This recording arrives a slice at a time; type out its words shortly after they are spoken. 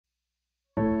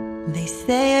They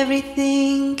say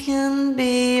everything can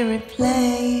be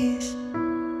replaced,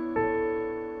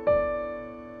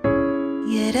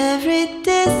 yet every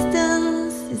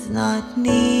distance is not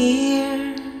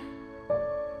near.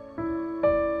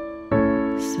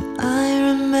 So I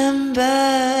remember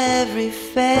every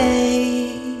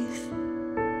face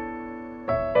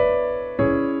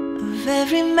of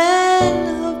every man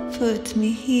who put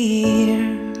me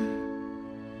here.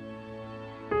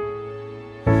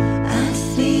 I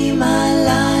see my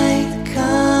light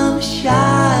come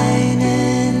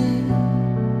shining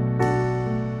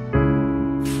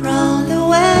from the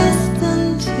west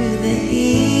unto the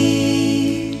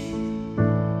east.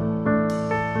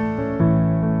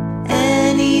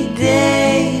 Any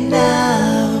day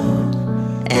now,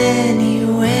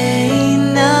 anyway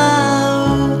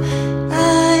now,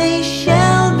 I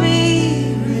shall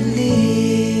be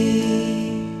released.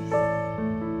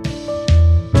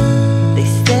 They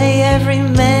say every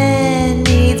man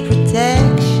needs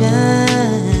protection.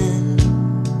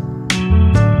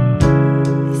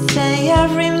 They say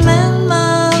every man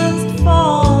must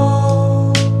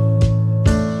fall.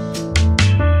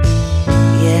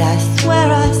 Yet I swear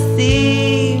I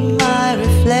see my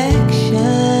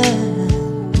reflection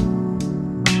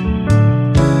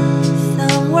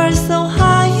somewhere so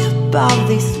high above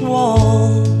this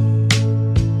wall.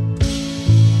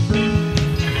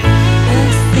 I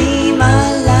see my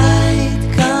light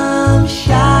come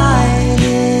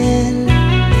shining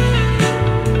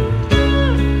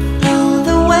from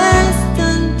the west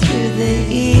unto the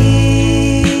east.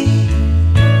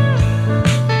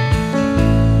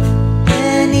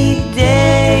 Any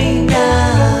day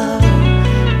now,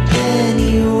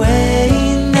 anyway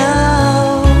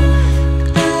now,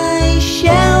 I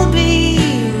shall be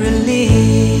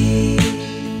released.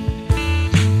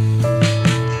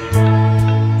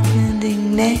 Standing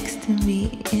next to me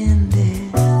in this